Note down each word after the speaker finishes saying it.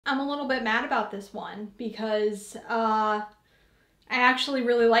I'm a little bit mad about this one because I actually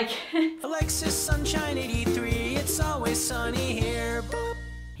really like it. Alexis Sunshine 83, it's always sunny here.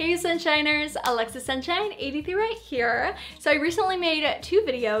 Hey Sunshiners, Alexis Sunshine 83 right here. So I recently made 2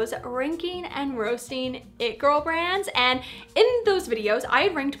 videos ranking and roasting it girl brands, and in those videos I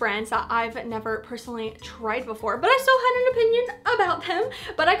had ranked brands that I've never personally tried before, but I still had an opinion about them.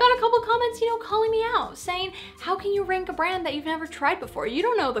 But I got a couple comments, you know, calling me out, saying, how can you rank a brand that you've never tried before? You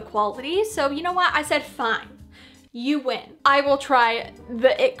don't know the quality. So you know what? I said, fine. You win. I will try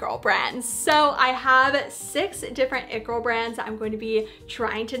the It Girl brands. So I have 6 different It Girl brands that I'm going to be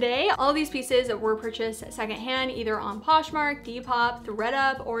trying today. All of these pieces were purchased secondhand, either on Poshmark, Depop,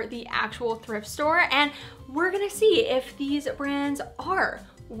 ThredUp, or the actual thrift store. And we're gonna see if these brands are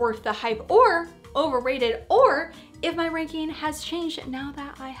worth the hype or overrated, or if my ranking has changed now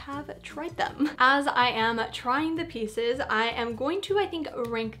that I have tried them. As I am trying the pieces, I am going to, I think,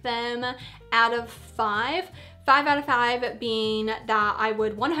 rank them out of 5. 5 out of 5 being that I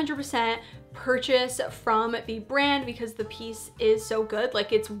would 100% purchase from the brand because the piece is so good.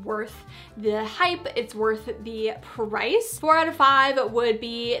 Like, it's worth the hype, it's worth the price. 4 out of 5 would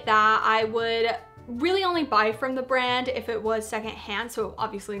be that I would really only buy from the brand if it was secondhand, so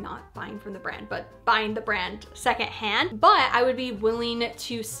obviously not buying from the brand, but buying the brand secondhand. But I would be willing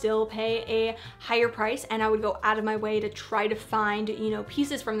to still pay a higher price, and I would go out of my way to try to find, you know,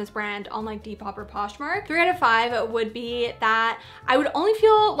 pieces from this brand on like Depop or Poshmark. 3 out of 5 would be that I would only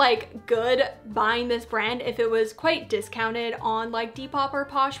feel like good buying this brand if it was quite discounted on like Depop or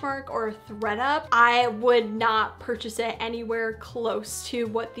Poshmark or ThredUp. I would not purchase it anywhere close to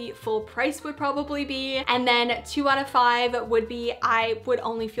what the full price would probably be. And then 2 out of 5 would be I would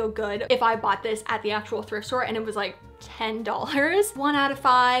only feel good if I bought this at the actual thrift store and it was like $10. 1 out of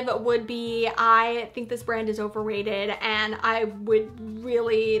 5 would be I think this brand is overrated and I would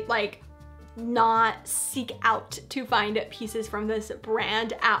really like not seek out to find pieces from this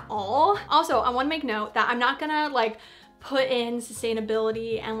brand at all. Also, I want to make note that I'm not gonna like put in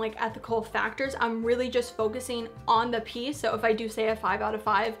sustainability and like ethical factors. I'm really just focusing on the piece. So if I do say a 5 out of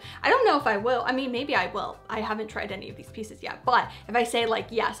 5, I don't know if I will. I mean, maybe I will. I haven't tried any of these pieces yet. But if I say like,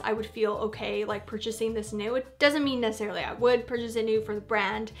 yes, I would feel okay like purchasing this new, it doesn't mean necessarily I would purchase it new for the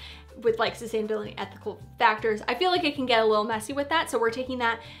brand with like sustainability, ethical factors. I feel like it can get a little messy with that, so we're taking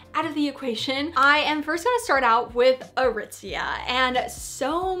that out of the equation. I am first gonna start out with Aritzia, and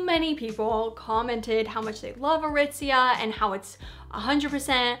so many people commented how much they love Aritzia and how it's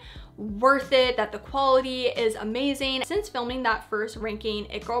 100% worth it, that the quality is amazing. Since filming that first ranking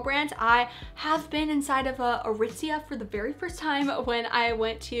It Girl brands, I have been inside of a Aritzia for the very first time when I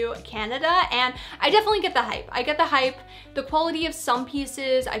went to Canada, and I definitely get the hype. I get the hype. The quality of some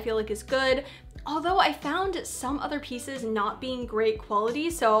pieces I feel like is good, although I found some other pieces not being great quality,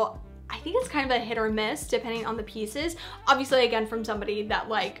 so I think it's kind of a hit or miss depending on the pieces. Obviously, again, from somebody that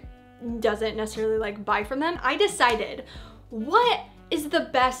like doesn't necessarily like buy from them, I decided what is the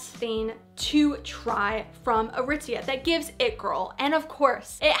best thing to try from Aritzia that gives It Girl, and of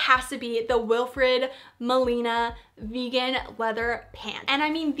course it has to be the Wilfred Melina vegan leather pants. And I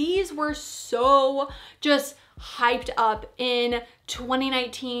mean, these were so just hyped up in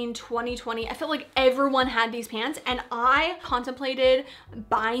 2019, 2020. I felt like everyone had these pants, and I contemplated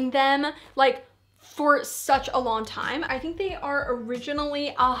buying them like for such a long time. I think they are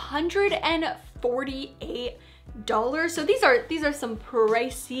originally $148. So these are some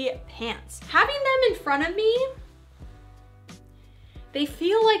pricey pants. Having them in front of me, they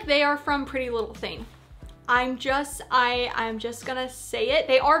feel like they are from Pretty Little Thing. I'm just gonna say it.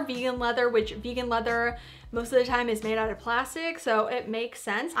 They are vegan leather, which vegan leather most of the time is made out of plastic, so it makes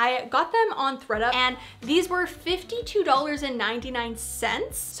sense. I got them on ThredUp, and these were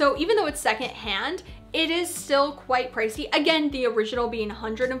 $52.99. So even though it's secondhand, it is still quite pricey. Again, the original being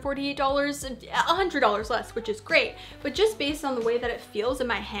 $148, $100 less, which is great. But just based on the way that it feels in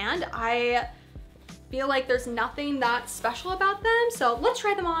my hand, I feel like there's nothing that special about them. So let's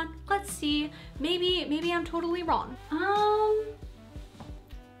try them on. Let's see. Maybe I'm totally wrong.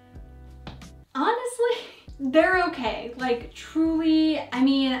 Honestly, they're okay. Like, truly, I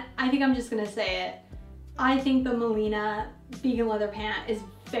mean, I think I'm just gonna say it. I think the Melina vegan leather pant is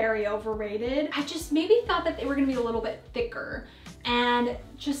very overrated. I just maybe thought that they were gonna be a little bit thicker, and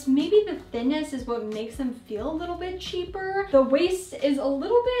just maybe the thinness is what makes them feel a little bit cheaper. The waist is a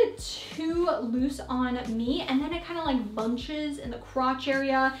little bit too loose on me, and then it kind of like bunches in the crotch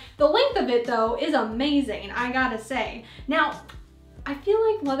area. The length of it though is amazing, I gotta say. Now, I feel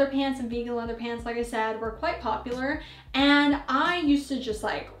like leather pants and vegan leather pants, like I said, were quite popular, and I used to just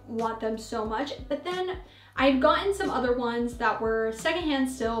like want them so much, but then I'd gotten some other ones that were secondhand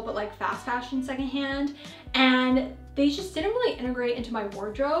still, but like fast fashion secondhand, and they just didn't really integrate into my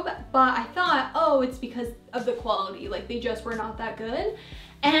wardrobe. But I thought, oh, it's because of the quality, like they just were not that good.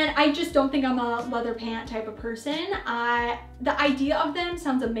 And I just don't think I'm a leather pant type of person. The idea of them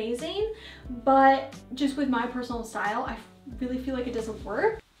sounds amazing, but just with my personal style, I really feel like it doesn't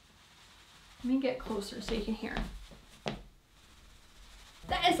work. Let me get closer so you can hear.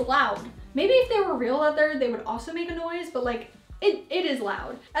 That is loud. Maybe if they were real leather, they would also make a noise, but like, it is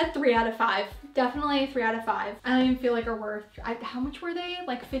loud. A 3 out of 5. Definitely a 3 out of 5. I don't even feel like are worth, how much were they?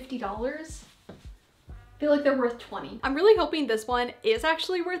 Like $50? I feel like they're worth 20. I'm really hoping this one is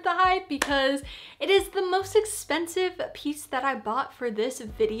actually worth the hype because it is the most expensive piece that I bought for this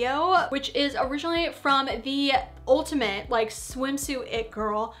video, which is originally from the ultimate like swimsuit it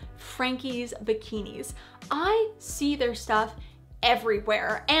girl, Frankies Bikinis. I see their stuff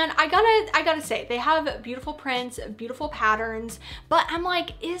everywhere, and I gotta say, they have beautiful prints, beautiful patterns, but I'm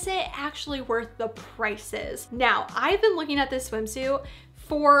like, is it actually worth the prices? Now, I've been looking at this swimsuit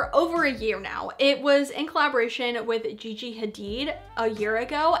for over a year now. It was in collaboration with Gigi Hadid a year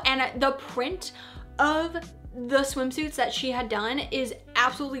ago, and the print of the swimsuits that she had done is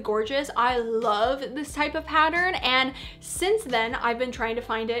absolutely gorgeous. I love this type of pattern, and since then I've been trying to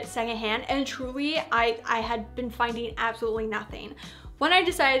find it secondhand, and truly I had been finding absolutely nothing. When I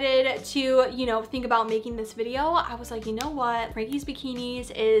decided to, you know, think about making this video, I was like, you know what? Frankies Bikinis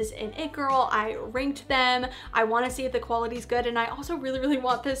is an it girl. I ranked them. I want to see if the quality's good, and I also really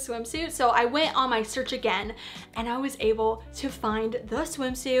want this swimsuit. So I went on my search again, and I was able to find the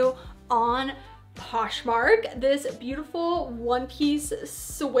swimsuit on Poshmark, this beautiful one-piece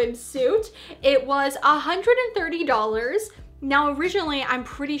swimsuit. It was $130. Now, originally, I'm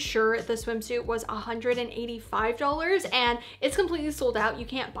pretty sure the swimsuit was $185, and it's completely sold out. You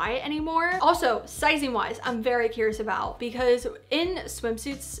can't buy it anymore. Also, sizing wise, I'm very curious about, because in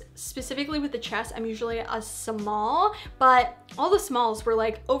swimsuits, specifically with the chest, I'm usually a small, but all the smalls were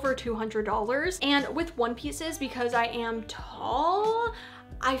like over $200. And with one pieces, because I am tall,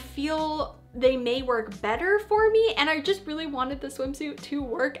 I feel they may work better for me, and I just really wanted the swimsuit to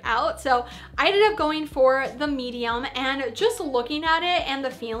work out. So I ended up going for the medium, and just looking at it and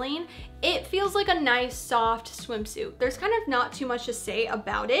the feeling, it feels like a nice soft swimsuit. There's kind of not too much to say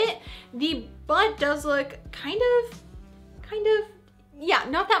about it. The butt does look kind of, yeah,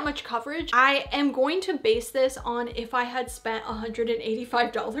 not that much coverage. I am going to base this on if I had spent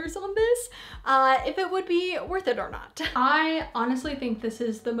 $185 on this, if it would be worth it or not. I honestly think this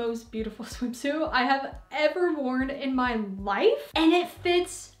is the most beautiful swimsuit I have ever worn in my life, and it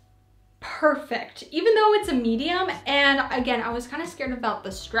fits perfect, even though it's a medium. And again, I was kind of scared about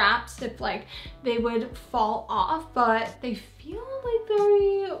the straps, if like they would fall off, but they feel like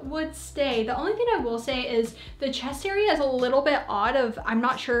they would stay. The only thing I will say is the chest area is a little bit odd. I'm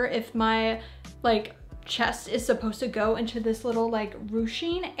not sure if my like chest is supposed to go into this little like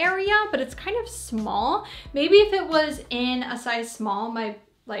ruching area, but it's kind of small. Maybe if it was in a size small, my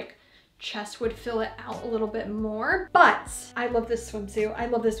like chest would fill it out a little bit more. But I love this swimsuit. I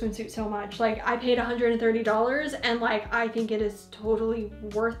love this swimsuit so much. Like, I paid $130, and like I think it is totally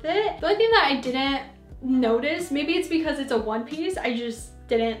worth it. The only thing that I didn't notice, maybe it's because it's a one piece, I just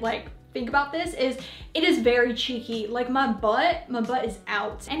didn't like think about this, is it is very cheeky. Like my butt is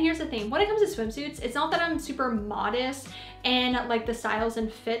out. And here's the thing, when it comes to swimsuits, it's not that I'm super modest in like the styles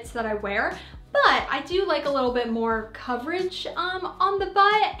and fits that I wear, but I do like a little bit more coverage on the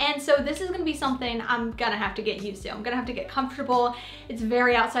butt, and so this is gonna be something I'm gonna have to get used to. I'm gonna have to get comfortable. It's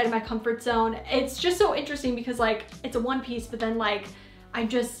very outside of my comfort zone. It's just so interesting because like it's a one piece, but then like I'm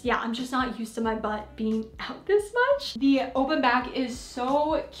just not used to my butt being out this much. The open back is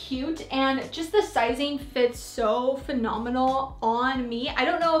so cute, and just the sizing fits so phenomenal on me. I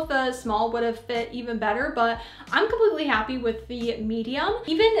don't know if the small would have fit even better, but I'm completely happy with the medium.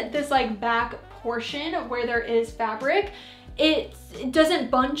 Even this like back portion where there is fabric, it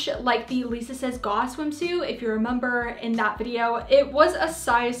doesn't bunch like the Lisa Says Goss swimsuit. If you remember in that video, it was a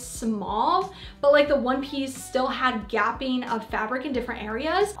size small, but like the one piece still had gapping of fabric in different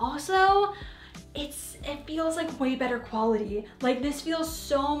areas. Also, it feels like way better quality. Like this feels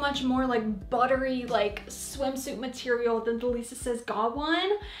so much more like buttery, like swimsuit material than the Lisa Says God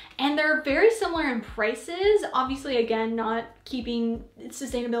one. And they're very similar in prices. Obviously, again, not keeping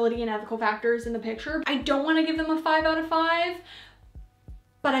sustainability and ethical factors in the picture. I don't want to give them a 5 out of 5,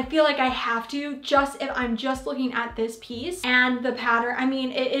 but I feel like I have to, just if I'm just looking at this piece and the pattern. I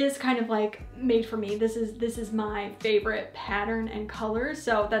mean, it is kind of like made for me. This is my favorite pattern and color,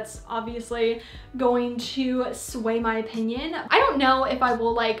 so that's obviously going to sway my opinion. I don't know if I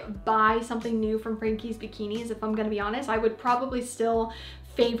will like buy something new from Frankies Bikinis, if I'm gonna be honest. I would probably still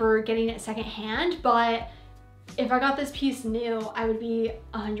favor getting it secondhand, but if I got this piece new, I would be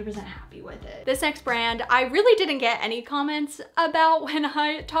 100% happy with it. This next brand, I really didn't get any comments about when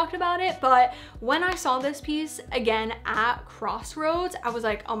I talked about it, but when I saw this piece again at Crossroads, I was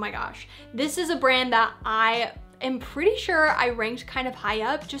like, oh my gosh, this is a brand that I am pretty sure I ranked kind of high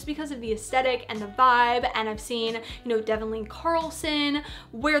up just because of the aesthetic and the vibe, and I've seen, you know, Devin Carlson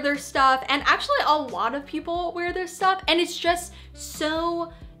wear their stuff, and actually a lot of people wear their stuff, and it's just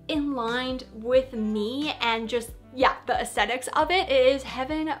so in line with me and just, yeah, the aesthetics of it. It is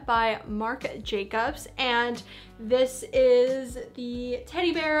Heaven by Marc Jacobs, and this is the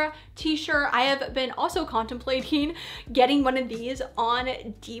teddy bear t-shirt. I have been also contemplating getting one of these on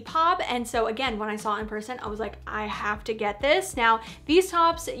Depop, and so again, when I saw it in person, I was like, I have to get this. Now, these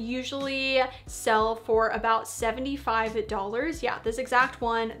tops usually sell for about $75. Yeah, this exact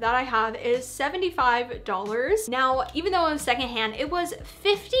one that I have is $75. Now, even though it was secondhand, it was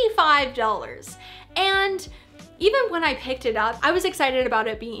 $55. And even when I picked it up, I was excited about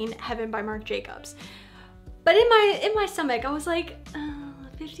it being Heaven by Marc Jacobs. But in my stomach, I was like, oh,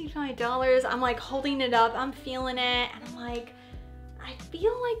 $55. I'm like holding it up, I'm feeling it, and I'm like, I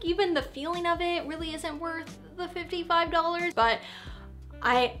feel like even the feeling of it really isn't worth the $55. But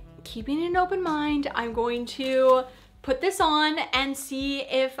keeping an open mind, I'm going to put this on and see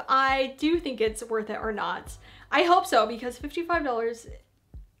if I do think it's worth it or not. I hope so, because $55,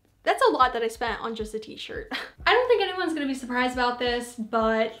 that's a lot that I spent on just a t-shirt. I don't think anyone's gonna be surprised about this,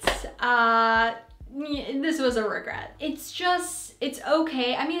 but this was a regret. It's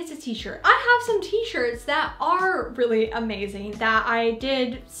okay. I mean, it's a t-shirt. I have some t-shirts that are really amazing that I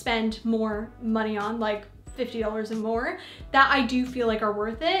did spend more money on, like $50 and more, that I do feel like are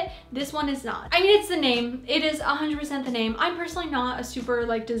worth it. This one is not. I mean, it's the name. It is 100% the name. I'm personally not a super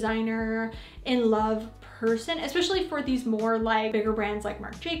like designer in love person, especially for these more like bigger brands like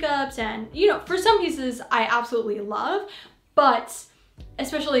Marc Jacobs, and you know, for some pieces I absolutely love, but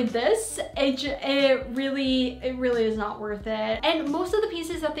especially this, it really is not worth it. And most of the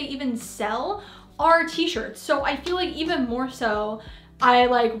pieces that they even sell are t-shirts, so I feel like even more so I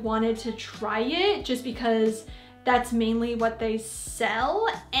like wanted to try it just because that's mainly what they sell.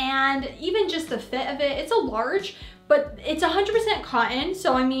 And even just the fit of it, it's a large, but it's 100% cotton,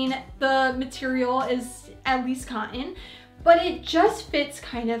 so I mean the material is at least cotton, but it just fits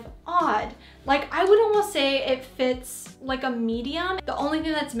kind of odd. Like, I would almost say it fits like a medium. The only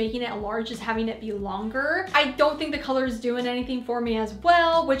thing that's making it a large is having it be longer. I don't think the color is doing anything for me as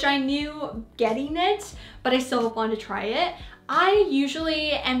well, which I knew getting it, but I still wanted to try it. I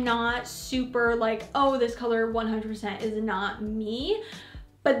usually am not super like, oh, this color 100% is not me.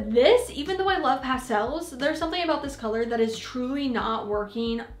 But this, even though I love pastels, there's something about this color that is truly not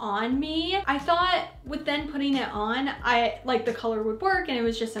working on me. I thought with then putting it on, like the color would work and it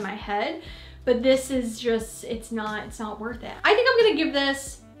was just in my head. But this is just, it's not worth it. I think I'm gonna give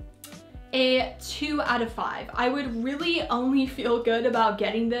this a 2 out of 5. I would really only feel good about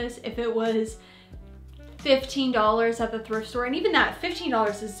getting this if it was $15 at the thrift store, and even that,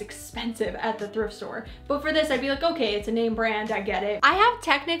 $15 is expensive at the thrift store. But for this, I'd be like, okay, it's a name brand, I get it. I have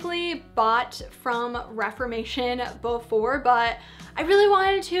technically bought from Reformation before, but I really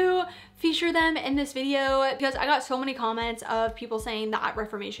wanted to feature them in this video because I got so many comments of people saying that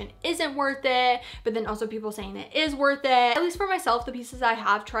Reformation isn't worth it, but then also people saying it is worth it. At least for myself, the pieces I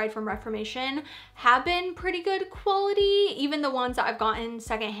have tried from Reformation have been pretty good quality, even the ones that I've gotten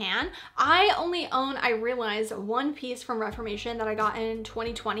secondhand. I only own, I realized, one piece from Reformation that I got in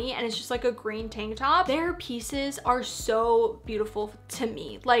 2020, and it's just like a green tank top. Their pieces are so beautiful to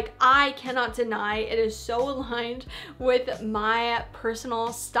me. Like, I cannot deny it is so aligned with my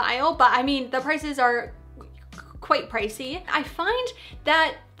personal style, but I mean, the prices are quite pricey. I find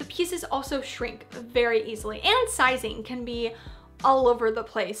that the pieces also shrink very easily, and sizing can be all over the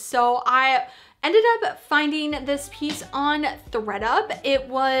place. So I ended up finding this piece on ThredUp. It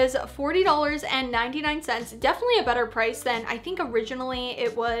was $40.99, definitely a better price than I think originally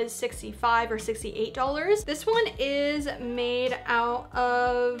it was $65 or $68. This one is made out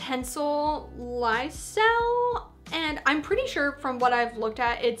of pencil lysol, and I'm pretty sure from what I've looked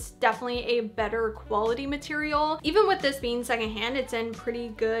at, it's definitely a better quality material. Even with this being secondhand, it's in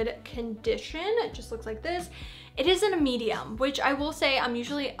pretty good condition. It just looks like this. It is in a medium, which I will say I'm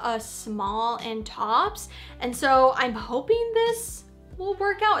usually a small in tops, and so I'm hoping this will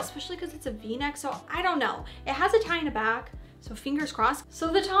work out, especially because it's a V-neck. So I don't know. It has a tie in the back, so fingers crossed.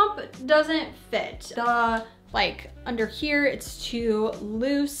 So the top doesn't fit. The like under here, it's too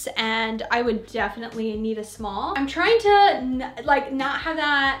loose and I would definitely need a small. I'm trying to like not have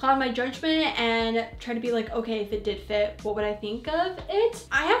that cloud my judgment and try to be like, okay, if it did fit, what would I think of it?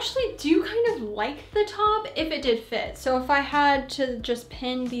 I actually do kind of like the top if it did fit. So if I had to just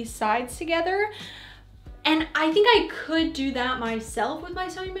pin these sides together, and I think I could do that myself with my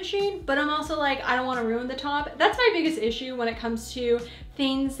sewing machine, but I'm also like, I don't want to ruin the top. That's my biggest issue when it comes to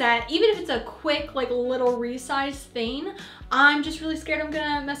things that, even if it's a quick, like little resize thing, I'm just really scared I'm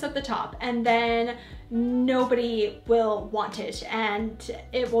gonna mess up the top and then nobody will want it and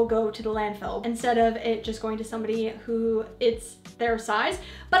it will go to the landfill instead of it just going to somebody who it's their size.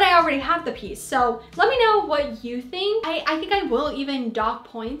 But I already have the piece. So let me know what you think. I think I will even dock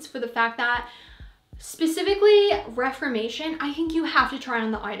points for the fact that specifically Reformation, I think you have to try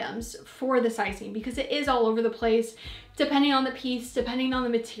on the items for the sizing because it is all over the place depending on the piece, depending on the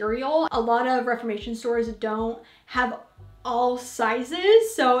material. A lot of Reformation stores don't have all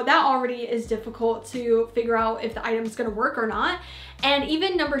sizes, so that already is difficult to figure out if the item is going to work or not. And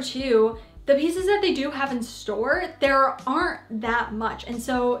even number two, the pieces that they do have in store, there aren't that much. And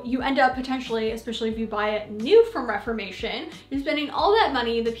so you end up potentially, especially if you buy it new from Reformation, you're spending all that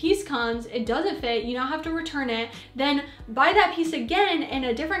money, the piece comes, it doesn't fit, you now have to return it, then buy that piece again in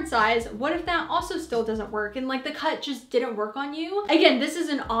a different size. What if that also still doesn't work and like the cut just didn't work on you? Again, this is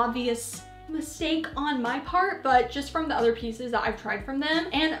an obvious mistake on my part, but just from the other pieces that I've tried from them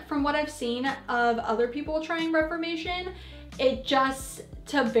and from what I've seen of other people trying Reformation, it just,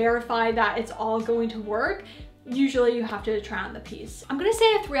 to verify that it's all going to work, usually you have to try on the piece. I'm gonna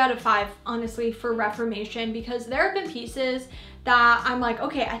say a 3 out of 5, honestly, for Reformation, because there have been pieces that I'm like,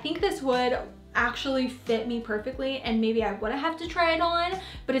 okay, I think this would actually fit me perfectly and maybe I wouldn't have to try it on,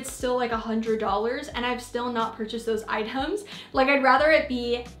 but it's still like $100 and I've still not purchased those items. Like, I'd rather it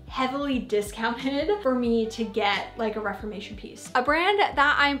be heavily discounted for me to get like a Reformation piece. A brand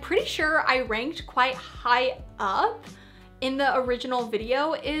that I'm pretty sure I ranked quite high up in the original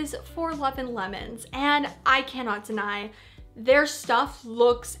video is For Love and Lemons, and I cannot deny their stuff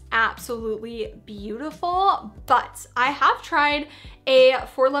looks absolutely beautiful, but I have tried a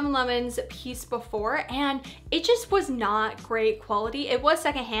For Love and Lemons piece before and it just was not great quality. It was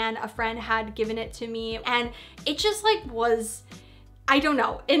secondhand, a friend had given it to me and it just like was, I don't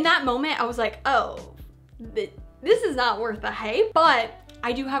know, in that moment I was like, oh, this is not worth the hype. But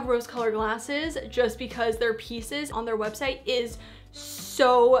I do have rose colored glasses just because their pieces on their website is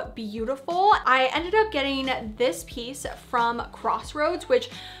so beautiful. I ended up getting this piece from Crossroads, which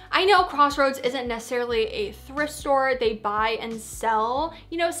I know Crossroads isn't necessarily a thrift store. They buy and sell,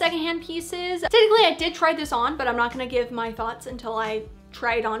 you know, secondhand pieces. Technically, I did try this on, but I'm not gonna give my thoughts until I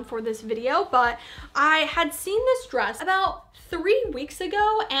try it on for this video. But I had seen this dress about 3 weeks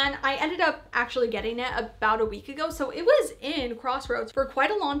ago and I ended up actually getting it about a week ago. So it was in Crossroads for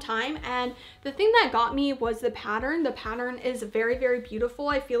quite a long time. And the thing that got me was the pattern. The pattern is very, very beautiful.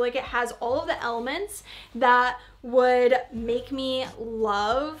 I feel like it has all of the elements that would make me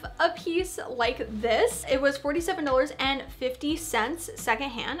love a piece like this. It was $47.50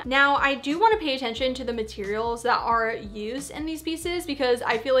 secondhand. Now, I do want to pay attention to the materials that are used in these pieces because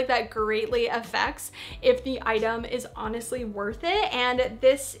I feel like that greatly affects if the item is honestly worth it. And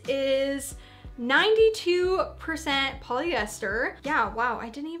this is 92% polyester. Yeah, wow, I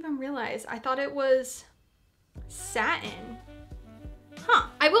didn't even realize. I thought it was satin. Huh.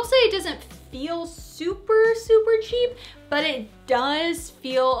 I will say it doesn't feel super, super cheap, but it does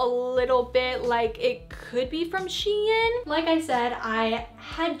feel a little bit like it could be from Shein. Like I said, I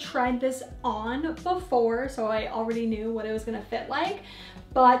had tried this on before, so I already knew what it was gonna fit like.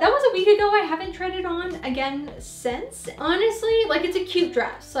 But that was a week ago. I haven't tried it on again since. Honestly, like, it's a cute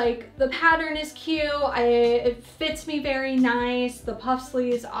dress. Like, the pattern is cute. It fits me very nice. The puff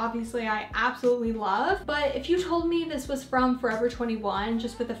sleeves, obviously, I absolutely love. But if you told me this was from Forever 21,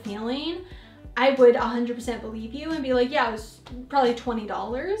 just with a feeling, I would 100% believe you and be like, yeah, it was probably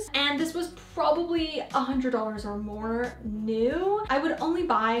 $20. And this was probably $100 or more new. I would only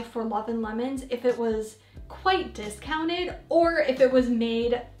buy For Love and Lemons if it was quite discounted or if it was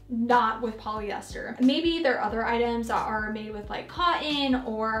made not with polyester. Maybe there are other items that are made with like cotton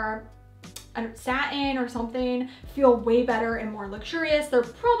or satin or something, feel way better and more luxurious. They're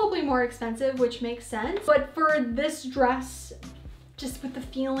probably more expensive, which makes sense. But for this dress, just with the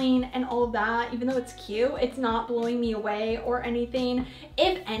feeling and all of that, even though it's cute, it's not blowing me away or anything.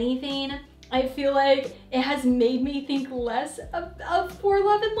 If anything, I feel like it has made me think less of For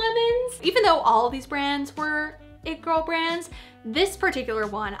Love and Lemons. Even though all of these brands were it girl brands, this particular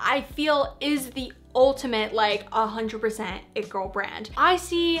one I feel is the ultimate like 100% it girl brand. I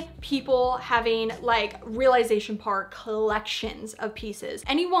see people having like Realisation Par collections of pieces.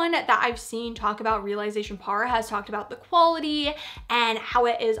 Anyone that I've seen talk about Realisation Par has talked about the quality and how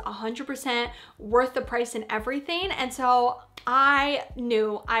it is 100% worth the price and everything. And so I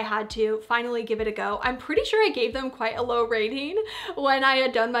knew I had to finally give it a go. I'm pretty sure I gave them quite a low rating when I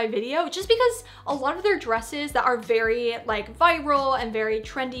had done my video, just because a lot of their dresses that are very like viral and very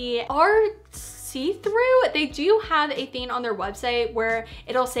trendy are see-through. They do have a thing on their website where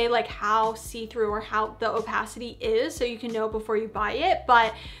it'll say like how see-through or how the opacity is, so you can know before you buy it.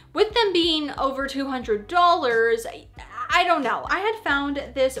 But with them being over $200, I don't know. I had found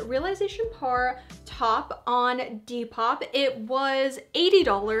this Realisation Par top on Depop. It was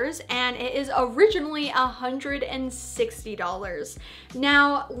 $80 and it is originally $160.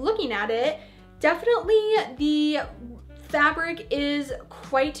 Now, looking at it, definitely the fabric is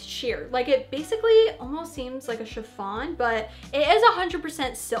quite sheer. Like, it basically almost seems like a chiffon, but it is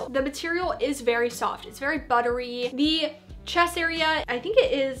 100% silk. The material is very soft. It's very buttery. The chest area, I think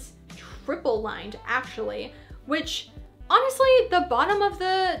it is triple lined actually, which honestly, the bottom of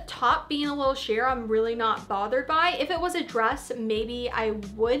the top being a little sheer, I'm really not bothered by. If it was a dress, maybe I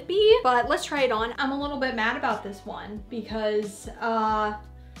would be, but let's try it on. I'm a little bit mad about this one because I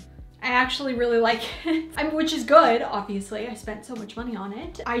actually really like it. Which is good, obviously. I spent so much money on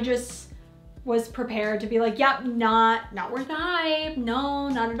it. I just was prepared to be like, yep, not worth the hype. No,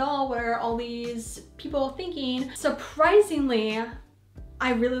 not at all. What are all these people thinking? Surprisingly,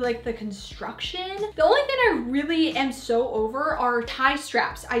 I really like the construction. The only thing I really am so over are tie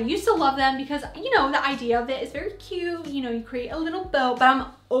straps. I used to love them because, you know, the idea of it is very cute. You know, you create a little bow, but I'm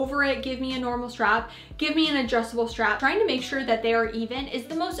over it. Give me a normal strap. Give me an adjustable strap. Trying to make sure that they are even is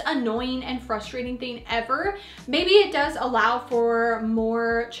the most annoying and frustrating thing ever. Maybe it does allow for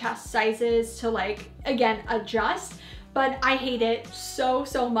more chest sizes to like, again, adjust. But I hate it so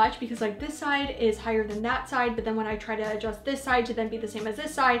much because like this side is higher than that side, but then when I try to adjust this side to then be the same as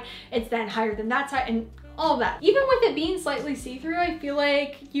this side, it's then higher than that side and all that. Even with it being slightly see-through, I feel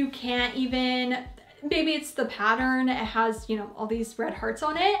like you can't even, maybe it's the pattern, it has, you know, all these red hearts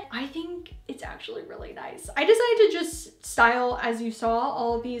on it. I think it's actually really nice. I decided to just style, as you saw,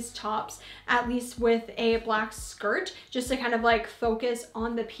 all of these tops, at least with a black skirt, just to kind of like focus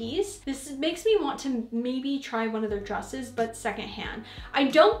on the piece. This makes me want to maybe try one of their dresses, but secondhand. I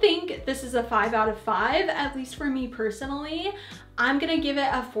don't think this is a 5 out of 5, at least for me personally. I'm gonna give it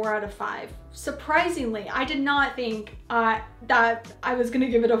a 4 out of 5. Surprisingly, I did not think that I was gonna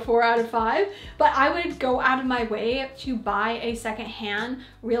give it a 4 out of 5, but I would go out of my way to buy a secondhand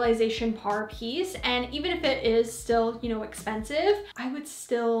Realisation Par piece, and even if it is still, you know, expensive, I would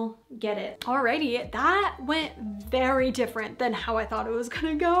still get it. Alrighty, that went very different than how I thought it was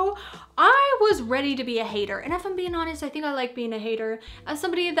gonna go. I was ready to be a hater, and if I'm being honest, I think I like being a hater as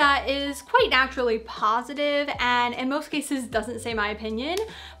somebody that is quite naturally positive and in most cases doesn't say my opinion.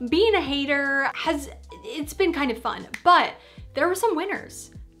 Being a hater it's been kind of fun, but there were some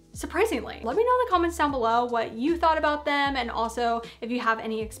winners. Surprisingly. Let me know in the comments down below what you thought about them, and also if you have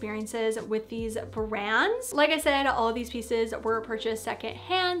any experiences with these brands. Like I said, all of these pieces were purchased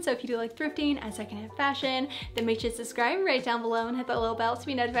secondhand, so if you do like thrifting and secondhand fashion, then make sure to subscribe right down below and hit that little bell to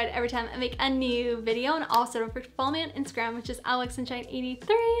be notified every time I make a new video. And also don't forget to follow me on Instagram, which is alexsunshine83.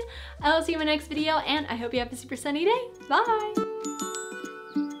 I will see you in my next video, and I hope you have a super sunny day. Bye!